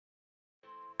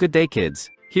Good day, kids.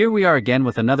 Here we are again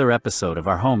with another episode of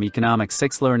our Home Economics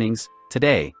 6 Learnings.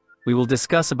 Today, we will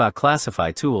discuss about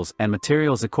classify tools and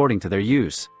materials according to their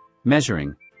use.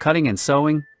 Measuring, cutting and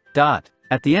sewing.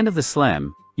 At the end of the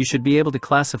SLEM, you should be able to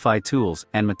classify tools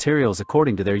and materials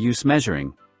according to their use.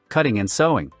 Measuring, cutting and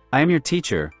sewing. I am your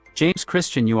teacher, James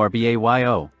Christian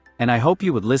URBAYO, and I hope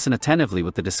you would listen attentively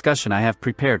with the discussion I have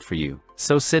prepared for you.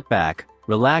 So sit back,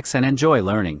 relax and enjoy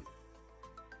learning.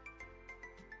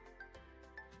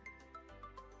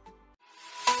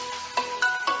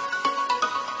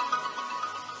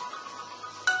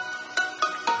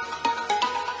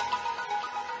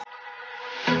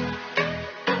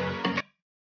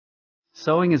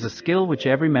 Sewing is a skill which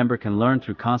every member can learn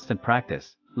through constant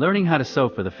practice. Learning how to sew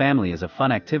for the family is a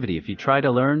fun activity if you try to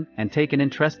learn and take an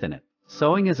interest in it.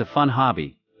 Sewing is a fun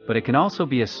hobby, but it can also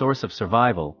be a source of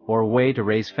survival or a way to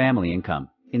raise family income.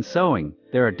 In sewing,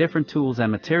 there are different tools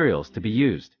and materials to be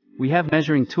used. We have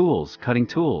measuring tools, cutting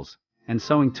tools, and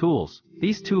sewing tools.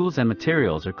 These tools and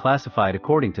materials are classified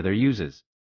according to their uses.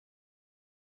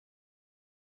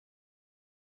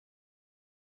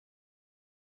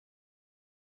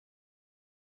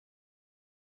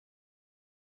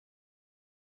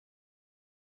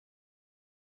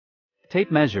 Tape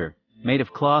measure, made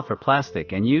of cloth or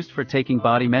plastic and used for taking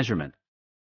body measurement.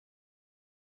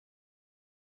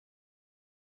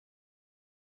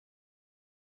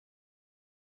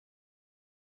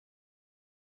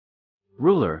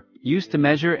 Ruler, used to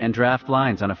measure and draft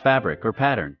lines on a fabric or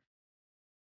pattern.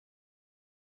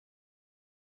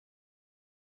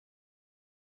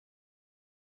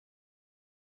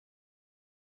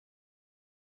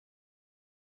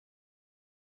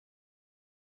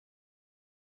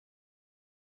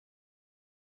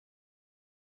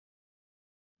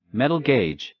 Metal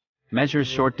gauge, measures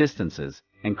short distances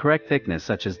and correct thickness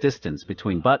such as distance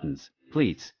between buttons,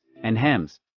 pleats, and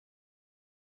hems.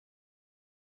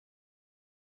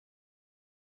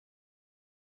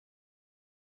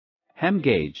 Hem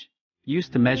gauge,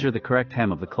 used to measure the correct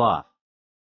hem of the cloth.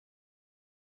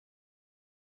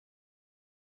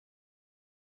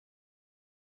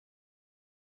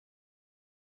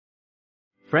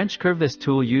 French curve, this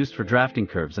tool used for drafting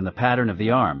curves in the pattern of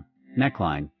the arm,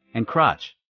 neckline, and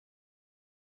crotch.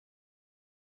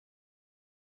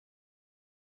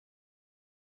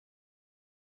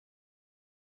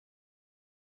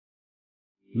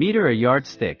 Meter or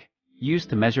yardstick, used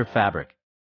to measure fabric.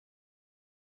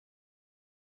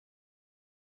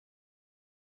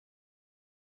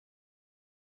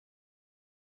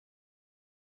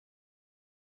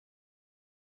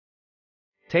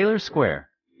 Tailor square,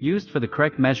 used for the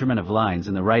correct measurement of lines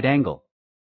in the right angle.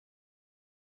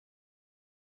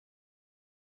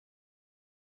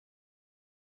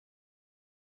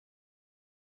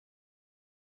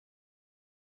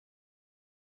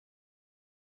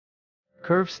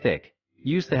 Curve stick,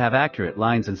 used to have accurate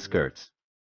lines in skirts.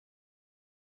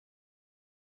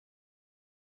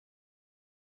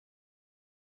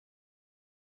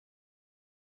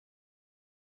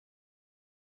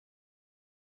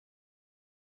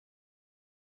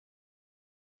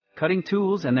 Cutting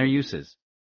tools and their uses.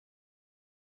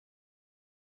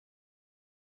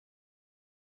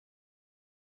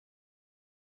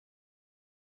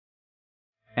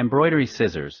 Embroidery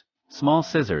scissors, small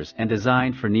scissors and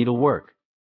designed for needlework.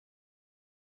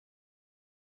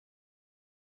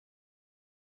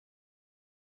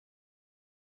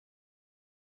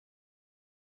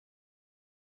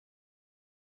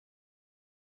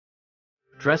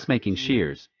 Dressmaking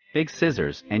shears, big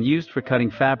scissors and used for cutting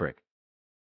fabric.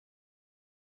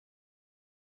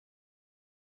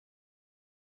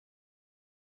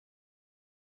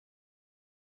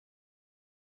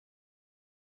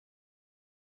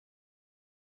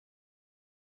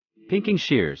 Pinking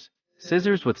shears,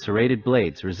 scissors with serrated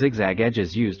blades or zigzag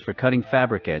edges used for cutting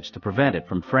fabric edge to prevent it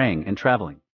from fraying and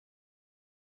traveling.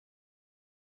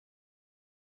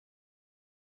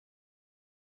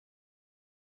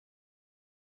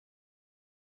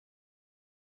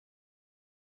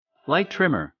 Light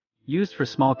trimmer, used for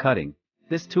small cutting.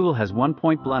 This tool has one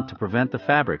point blunt to prevent the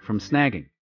fabric from snagging.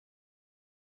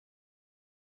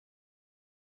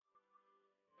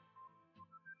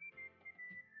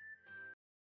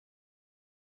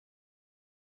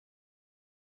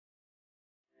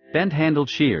 Bent-handled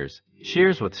shears,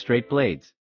 shears with straight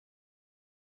blades.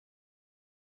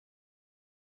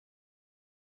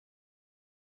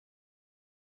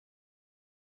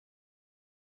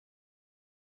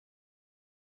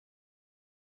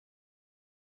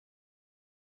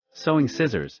 Sewing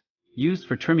scissors, used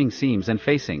for trimming seams and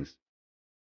facings.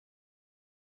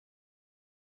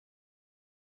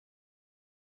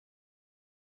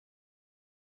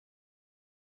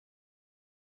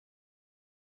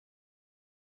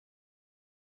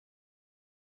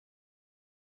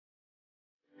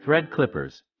 Thread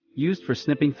clippers, used for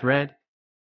snipping thread.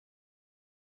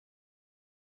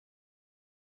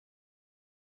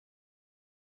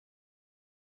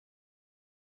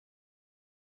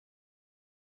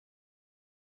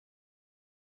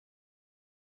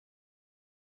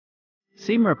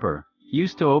 Seam ripper,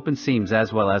 used to open seams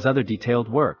as well as other detailed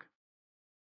work.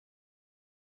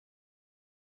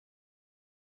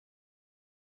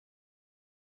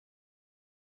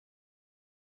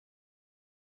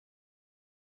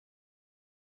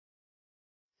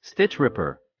 Stitch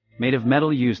ripper, made of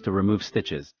metal used to remove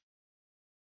stitches.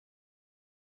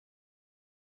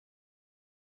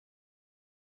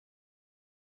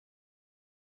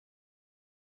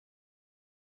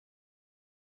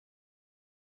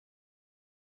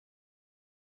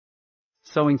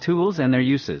 Sewing tools and their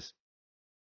uses.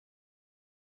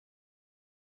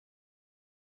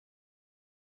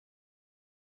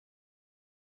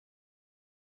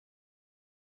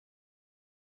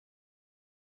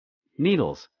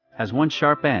 Needles, has one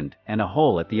sharp end and a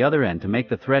hole at the other end to make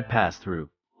the thread pass through.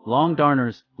 Long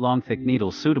darners, long thick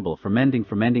needles suitable for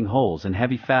mending holes in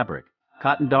heavy fabric.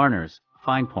 Cotton darners,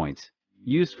 fine points,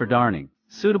 used for darning,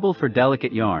 suitable for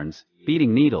delicate yarns.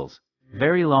 Beading needles,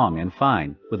 very long and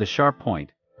fine, with a sharp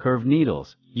point. Curved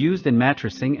needles, used in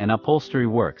mattressing and upholstery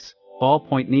works.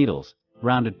 Ballpoint needles,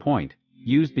 rounded point,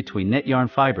 used between net yarn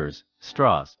fibers,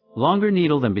 straws. Longer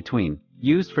needle than between,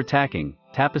 used for tacking.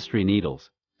 Tapestry needles,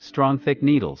 strong thick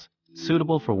needles,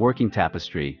 suitable for working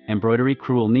tapestry. Embroidery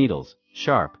crewel needles,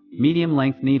 sharp, medium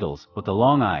length needles with a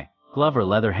long eye. Glove or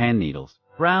leather hand needles,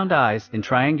 round eyes in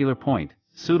triangular point,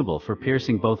 suitable for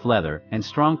piercing both leather and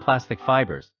strong plastic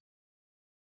fibers.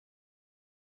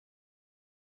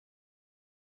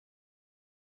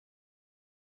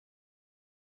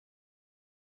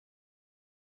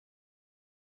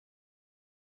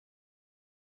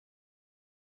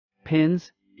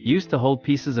 Pins, used to hold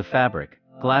pieces of fabric.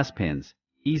 Glass pins,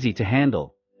 easy to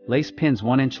handle. Lace pins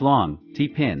 1 inch long.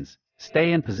 T-pins,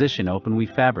 stay in position open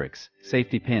weave fabrics.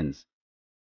 Safety pins.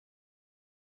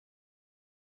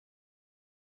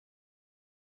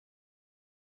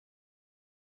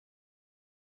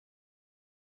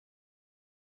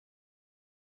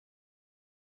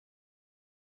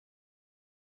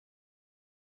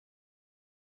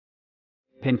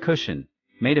 Pin cushion,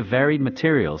 made of varied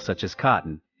materials such as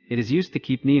cotton. It is used to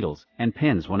keep needles and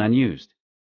pins when unused.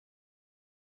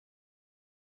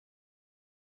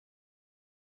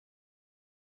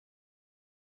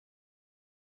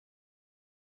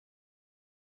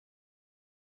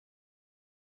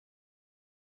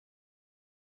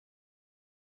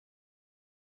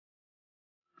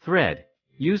 Thread,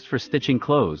 used for stitching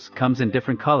clothes, comes in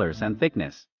different colors and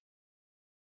thickness.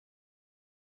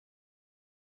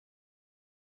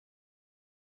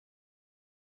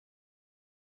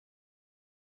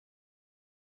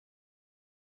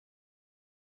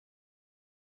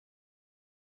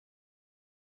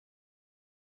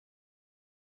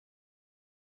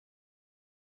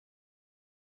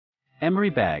 Emery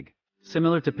bag,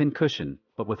 similar to pin cushion,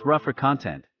 but with rougher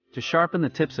content, to sharpen the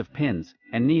tips of pins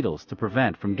and needles to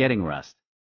prevent from getting rust.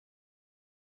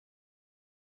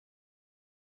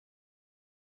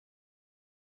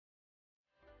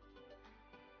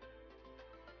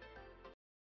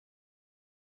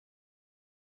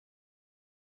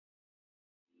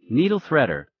 Needle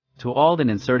threader, to aid in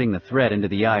inserting the thread into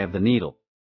the eye of the needle.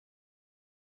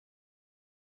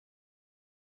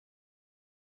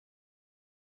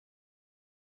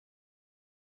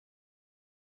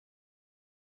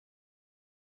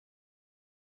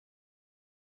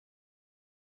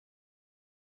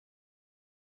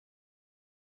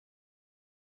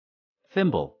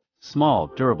 Thimble, small,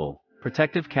 durable,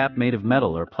 protective cap made of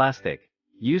metal or plastic,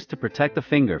 used to protect the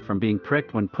finger from being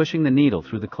pricked when pushing the needle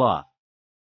through the cloth.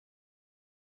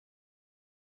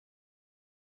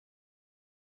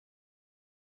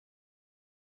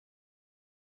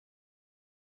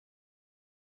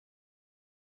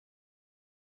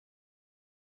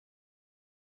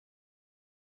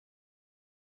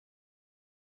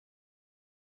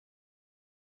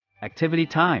 Activity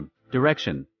time.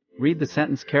 Direction. Read the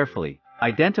sentence carefully.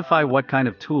 Identify what kind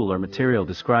of tool or material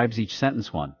describes each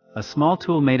sentence. 1. A small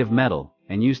tool made of metal,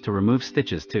 and used to remove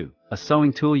stitches. 2. A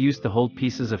sewing tool used to hold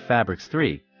pieces of fabrics.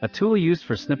 3. A tool used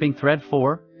for snipping thread.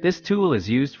 4. This tool is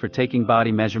used for taking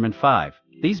body measurement. 5.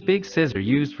 These big scissors are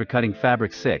used for cutting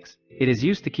fabric. 6. It is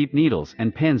used to keep needles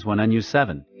and pins when unused.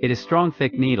 7. It is strong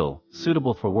thick needle,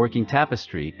 suitable for working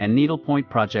tapestry and needlepoint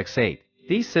projects. 8.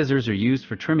 These scissors are used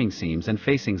for trimming seams and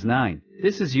facings. 9.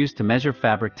 This is used to measure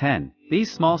fabric. 10. These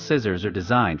small scissors are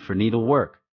designed for needle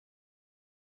work.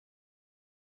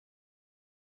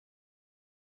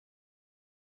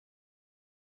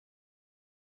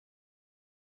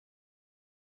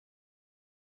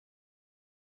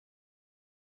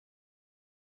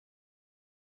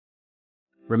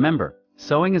 Remember,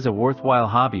 sewing is a worthwhile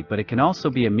hobby, but it can also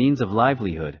be a means of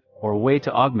livelihood, or a way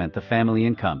to augment the family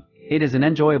income. It is an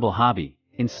enjoyable hobby.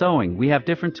 In sewing, we have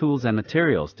different tools and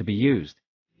materials to be used.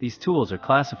 These tools are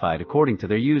classified according to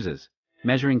their uses: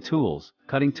 measuring tools,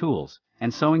 cutting tools,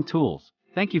 and sewing tools.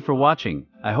 Thank you for watching.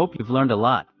 I hope you've learned a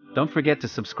lot. Don't forget to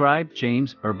subscribe,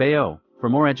 James or Bayo, for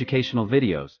more educational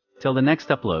videos. Till the next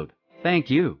upload. Thank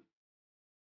you.